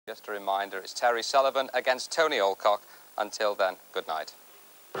Just a reminder, it's Terry Sullivan against Tony Alcock. Until then, good night.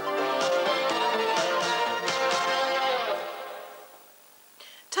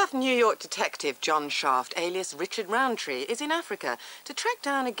 Tough New York detective John Shaft, alias Richard Roundtree, is in Africa to track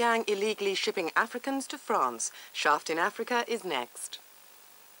down a gang illegally shipping Africans to France. Shaft in Africa is next.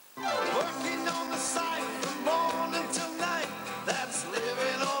 Working on the site from morning till night. That's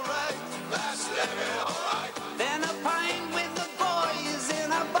living all right. That's living all right. Then a pint with the boys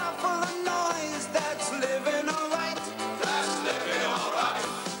in a buffalo noise. That's living all right. That's living all right.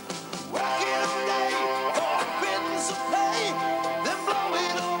 Working all day for a pittance of pay. Then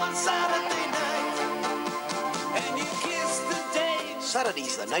blowing home on Saturday night. And you kiss the day.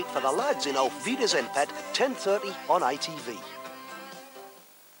 Saturday's the night for the lads in Auf Wiedersehen Pet, 10:30 on ITV.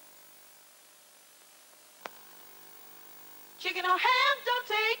 Chicken or ham don't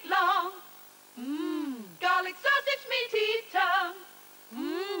take long. Garlic, sausage, meaty tongue.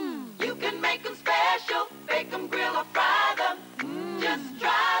 You can make them special, bake them, grill or fry them. Just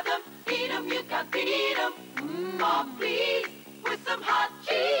try them, eat them, you can beat them. Or please, with some hot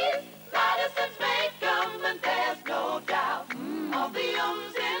cheese. Madison's make them, and there's no doubt. All the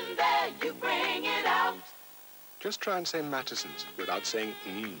ums in there, you bring it out. Just try and say Mattison's without saying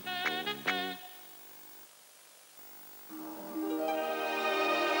mmm.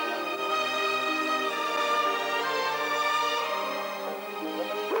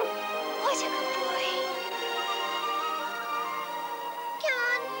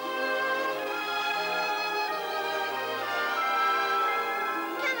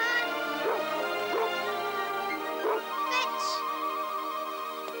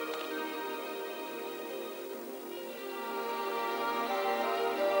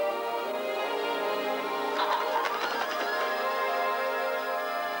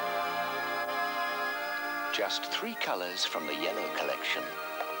 Just 3 colours from the yellow collection.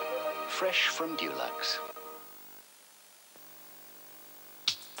 Fresh from Dulux.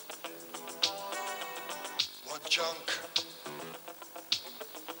 One chunk.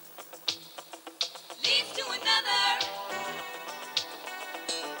 Leads to another.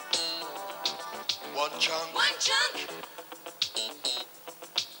 One chunk. One chunk.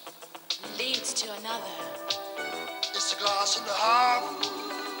 Leads to another. It's a glass and a half.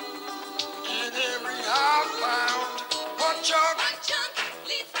 In every half pound. One chunk. One chunk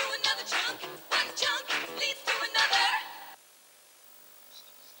leads to another chunk. One chunk leads to another.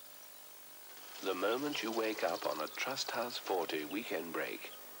 The moment you wake up on a Trust House 40 weekend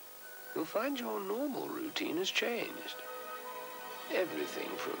break, you'll find your normal routine has changed.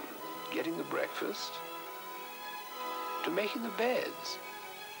 Everything from getting the breakfast to making the beds,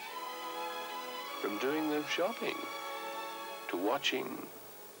 from doing the shopping to watching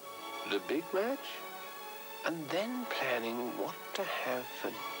the big match, and then planning what to have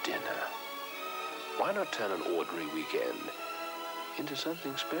for dinner. Why not turn an ordinary weekend into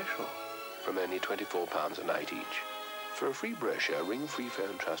something special? From only £24 a night each. For a free brochure, ring Free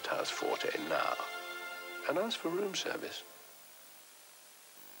Phone Trust House 40 now and ask for room service.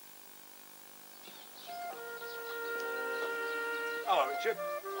 Hello, Richard.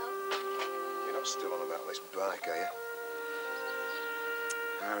 You're not still on about this bike, are you?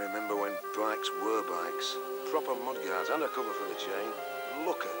 I remember when bikes were bikes. Proper mudguards and a cover for the chain.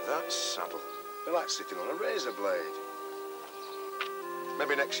 Look at that saddle. They're like sitting on a razor blade.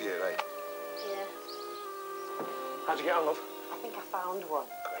 Maybe next year, eh? Yeah. How'd you get on, love? I think I found one.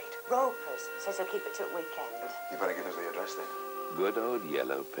 Great. Ropers. Says he'll keep it till weekend. You better give us the address then. Good old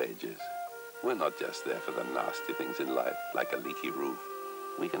Yellow Pages. We're not just there for the nasty things in life, like a leaky roof.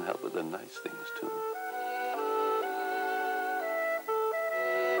 We can help with the nice things, too.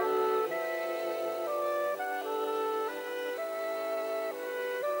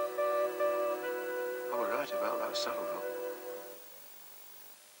 All right about that saddle, though.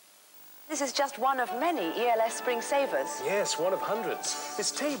 This is just one of many ELS Spring Savers. Yes, one of hundreds.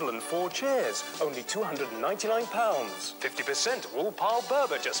 This table and 4 chairs, only £299. 50% wool pile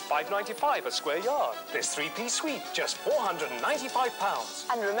Berber, just £5.95 a square yard. This 3-piece suite, just £495.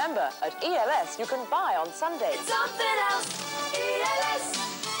 And remember, at ELS you can buy on Sundays. It's something else. ELS.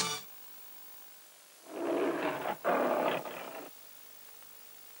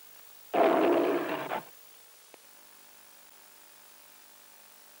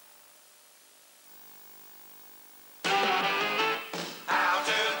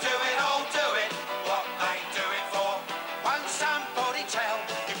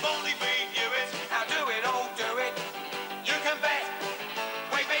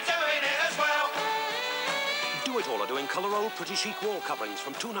 Colour old pretty chic wall coverings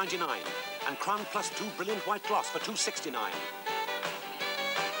from £2.99 and Crown Plus 2 brilliant white gloss for £2.69.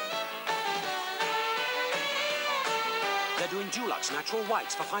 Dulux Natural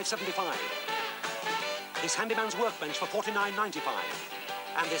Whites for £5.75. This Handyman's Workbench for £49.95.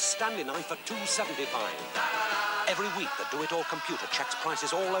 And this Stanley knife for £2.75. Every week, the Do-It-All computer checks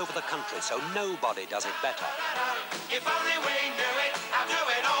prices all over the country, so nobody does it better. If only we knew it, how do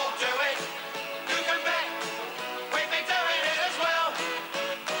it all do it? You can bet we've been doing it as well.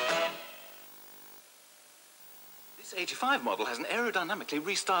 This 85 model has an aerodynamically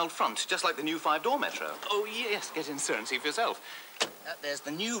restyled front, just like the new 5-door Metro. Oh, yes, get inside and see for yourself. There's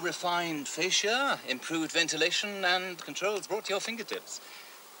the new refined fascia, improved ventilation and controls brought to your fingertips.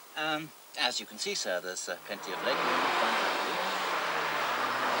 As you can see, sir, there's plenty of leg room in front of you.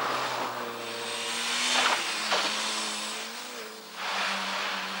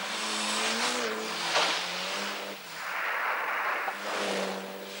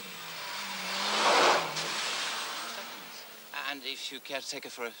 And if you care to take her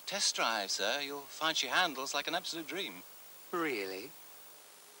for a test drive, sir, you'll find she handles like an absolute dream. Really?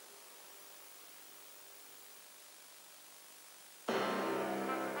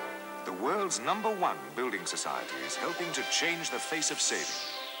 The world's #1 building society is helping to change the face of saving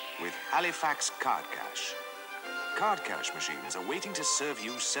with Halifax Card Cash. Card cash machines are waiting to serve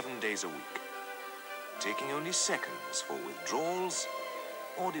you 7 days a week, taking only seconds for withdrawals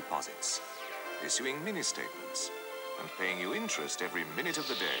or deposits, issuing mini-statements, and paying you interest every minute of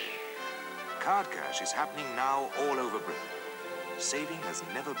the day. Card cash is happening now all over Britain. Saving has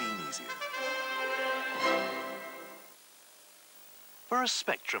never been easier. For a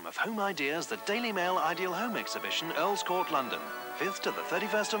spectrum of home ideas, the Daily Mail Ideal Home Exhibition, Earls Court, London. 5th to the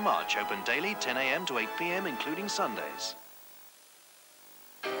 31st of March, open daily, 10 a.m. to 8 p.m, including Sundays.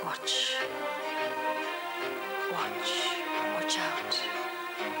 Watch. Watch. Watch out.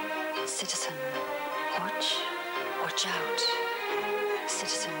 Citizen. Watch. Watch out.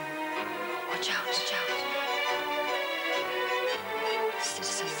 Citizen. Watch out. Watch out.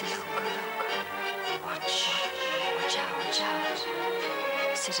 Citizen. Look. Watch. Watch out. Watch out.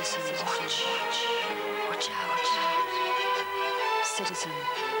 Citizen. Watch. Watch out. Watch out. Citizen.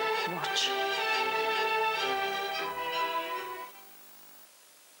 Watch.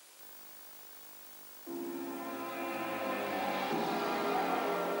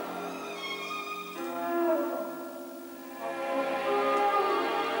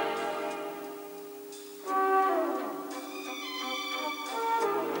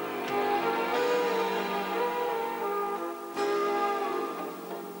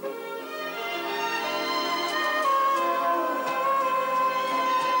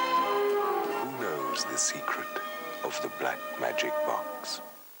 The secret of the black magic box.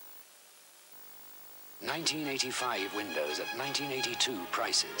 1985 windows at 1982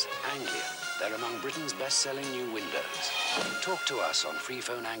 prices. Anglian. They're among Britain's best-selling new windows. Talk to us on free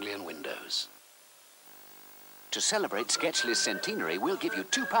phone Anglian Windows. To celebrate Sketchley's centenary, we'll give you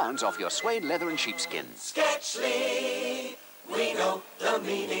 £2 off your suede, leather and sheepskin. Sketchley, we know the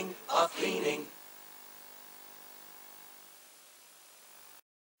meaning of cleaning.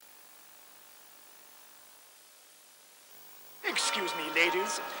 Excuse me,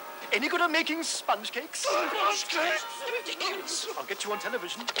 ladies. Any good at making sponge cakes? Sponge cakes? Ridiculous. I'll get you on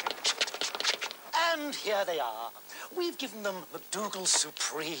television. And here they are. We've given them McDougall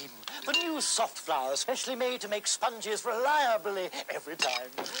Supreme, the new soft flour specially made to make sponges reliably every time.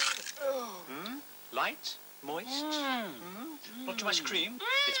 Light? Moist? Not too much cream?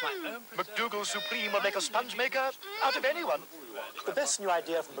 It's my own... McDougall Supreme will make a sponge maker out of anyone. The best new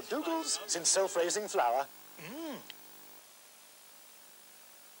idea from McDougall's since self-raising flour.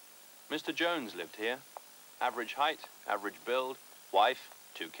 Mr. Jones lived here. Average height, average build, wife,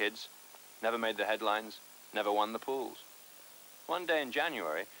 2 kids. Never made the headlines, never won the pools. One day in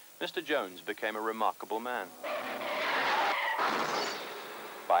January, Mr. Jones became a remarkable man.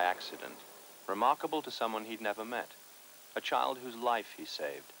 By accident. Remarkable to someone he'd never met. A child whose life he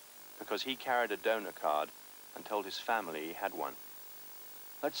saved, because he carried a donor card and told his family he had one.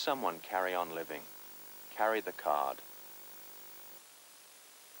 Let someone carry on living. Carry the card.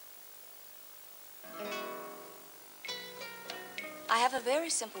 I have a very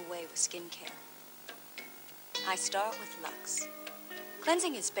simple way with skincare. I start with Lux.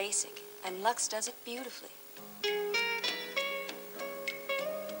 Cleansing is basic, and Lux does it beautifully.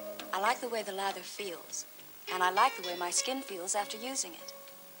 I like the way the lather feels, and I like the way my skin feels after using it.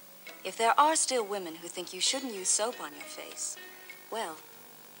 If there are still women who think you shouldn't use soap on your face, well,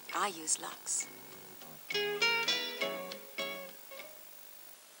 I use Lux.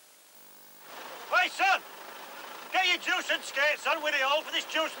 Hey, son! Get your juice and skates on with the hole for this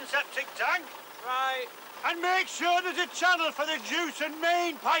juice and septic tank. Right. And make sure there's a channel for the juice and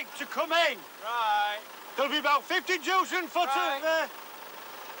main pipe to come in. Right. There'll be about 50 juicing foot of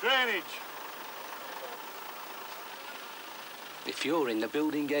drainage. If you're in the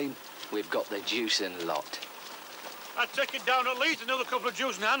building game, we've got the juicing lot. I'd take it down at least another couple of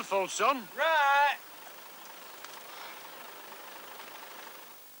juicing handfuls, son. Right.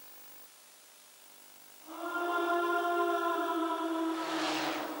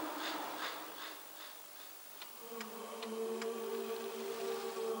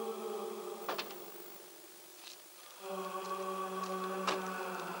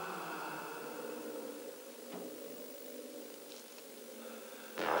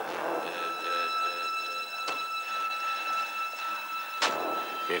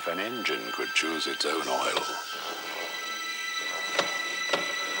 If an engine could choose its own oil,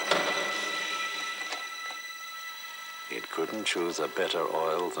 it couldn't choose a better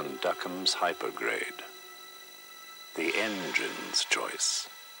oil than Duckham's Hypergrade. The engine's choice.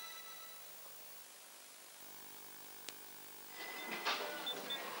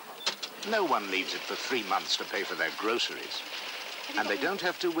 No one leaves it for 3 months to pay for their groceries. And they don't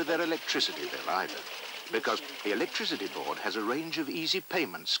have to with their electricity bill either. Because the Electricity Board has a range of easy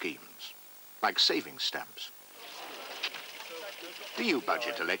payment schemes, like savings stamps. Do you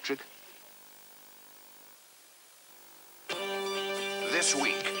budget electric? This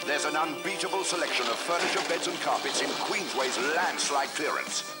week, there's an unbeatable selection of furniture, beds and carpets in Queensway's landslide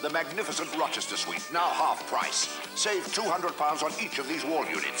clearance. The magnificent Rochester Suite, now half price. Save £200 on each of these wall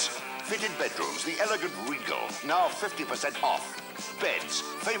units. Fitted bedrooms, the elegant Regal, now 50% off. Beds,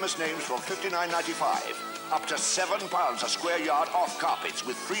 famous names from $59.95. Up to £7 a square yard off carpets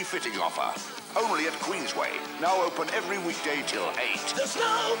with free fitting offer. Only at Queensway, now open every weekday till 8. There's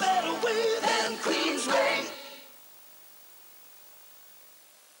no better way than Queensway.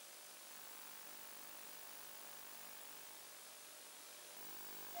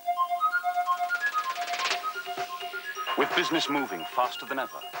 With business moving faster than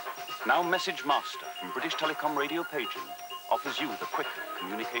ever, now Message Master from British Telecom Radio Paging offers you the quicker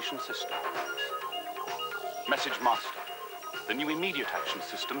communication system. Message Master, the new immediate action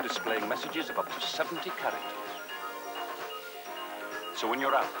system displaying messages of up to 70 characters. So when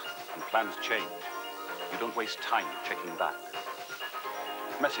you're out and plans change, you don't waste time checking back.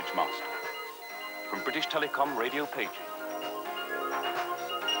 Message Master from British Telecom Radio Paging.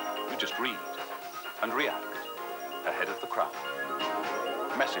 You just read and react ahead of the crowd.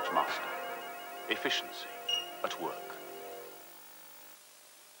 Message Master. Efficiency at work.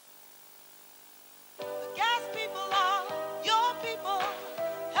 Gas people are your people,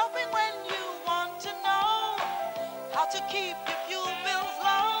 helping when you want to know how to keep your fuel bills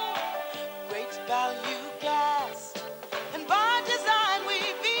low. Great value gas, and by design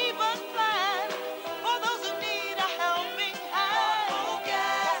we've even planned for those who need a helping hand. Oh,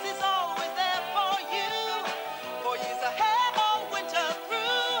 gas is always there for years ahead or winter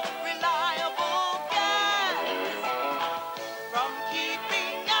through. Reliable gas, from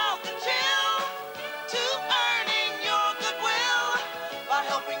keeping out the chill to earning your goodwill by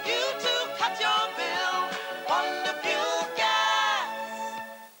helping you to cut your bill. Wonder Fuel Gas.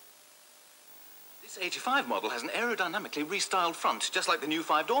 This 85 model has an aerodynamically restyled front, just like the new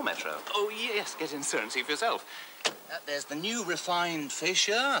 5-door Metro. Oh, yes, get in, sir, and see for yourself. There's the new refined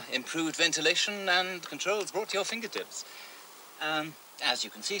fascia, improved ventilation and controls brought to your fingertips. As you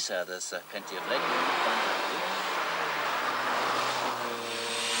can see, sir, there's plenty of leg room.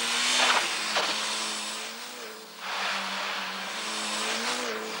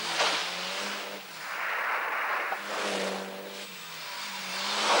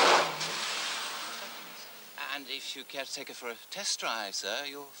 And if you care to take her for a test drive, sir,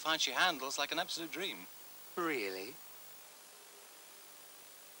 you'll find she handles like an absolute dream. Really?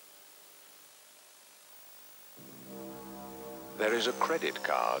 There is a credit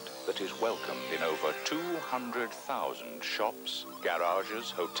card that is welcomed in over 200,000 shops,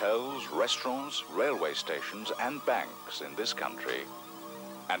 garages, hotels, restaurants, railway stations and banks in this country,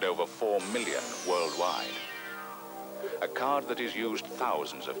 and over 4 million worldwide. A card that is used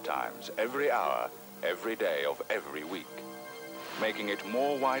thousands of times, every hour, every day of every week, making it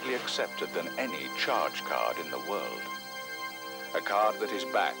more widely accepted than any charge card in the world. A card that is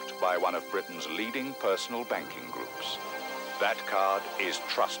backed by one of Britain's leading personal banking groups. That card is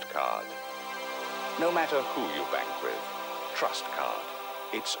Trust Card. No matter who you bank with, Trust Card.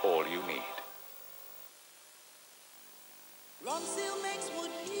 It's all you need. Ronseal makes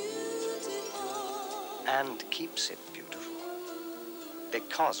wood beautiful. And keeps it beautiful.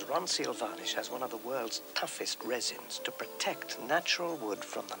 Because Ronseal varnish has one of the world's toughest resins to protect natural wood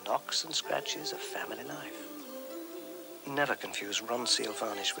from the knocks and scratches of family life. Never confuse Ronseal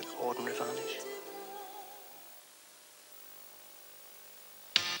varnish with ordinary varnish.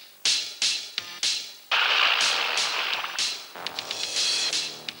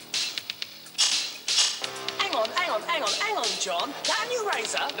 John. That a new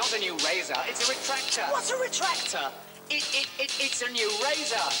razor? Not a new razor, it's a retractor. What's a retractor? It's a new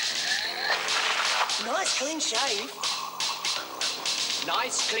razor. Nice clean shave.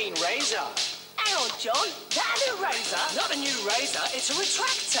 Nice, clean razor. Hang on, John. That a new razor? Not a new razor, it's a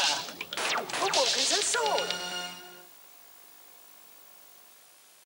retractor. For Wilkinson Sword.